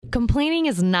Complaining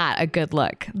is not a good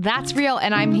look. That's real,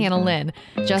 and I'm Hannah Lynn.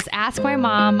 Just ask my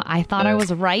mom. I thought I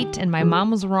was right, and my mom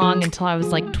was wrong until I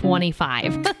was like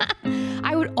 25.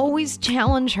 I would always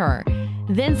challenge her.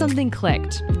 Then something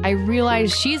clicked. I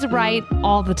realized she's right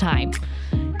all the time.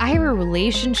 I have a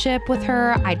relationship with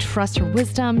her. I trust her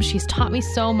wisdom. She's taught me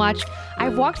so much.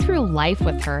 I've walked through life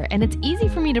with her, and it's easy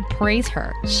for me to praise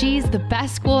her. She's the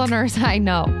best school nurse I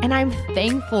know, and I'm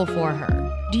thankful for her.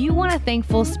 Do you want a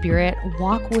thankful spirit?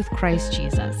 Walk with Christ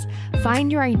Jesus. Find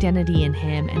your identity in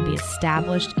Him and be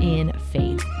established in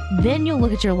faith. Then you'll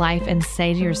look at your life and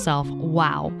say to yourself,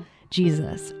 wow,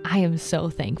 Jesus, I am so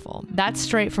thankful. That's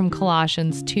straight from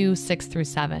Colossians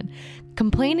 2:6-7.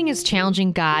 Complaining is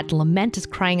challenging God. Lament is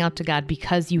crying out to God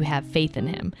because you have faith in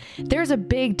Him. There's a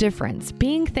big difference.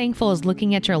 Being thankful is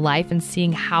looking at your life and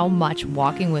seeing how much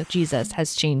walking with Jesus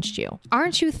has changed you.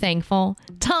 Aren't you thankful?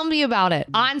 Tell me about it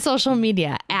on social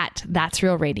media at That's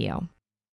Real Radio.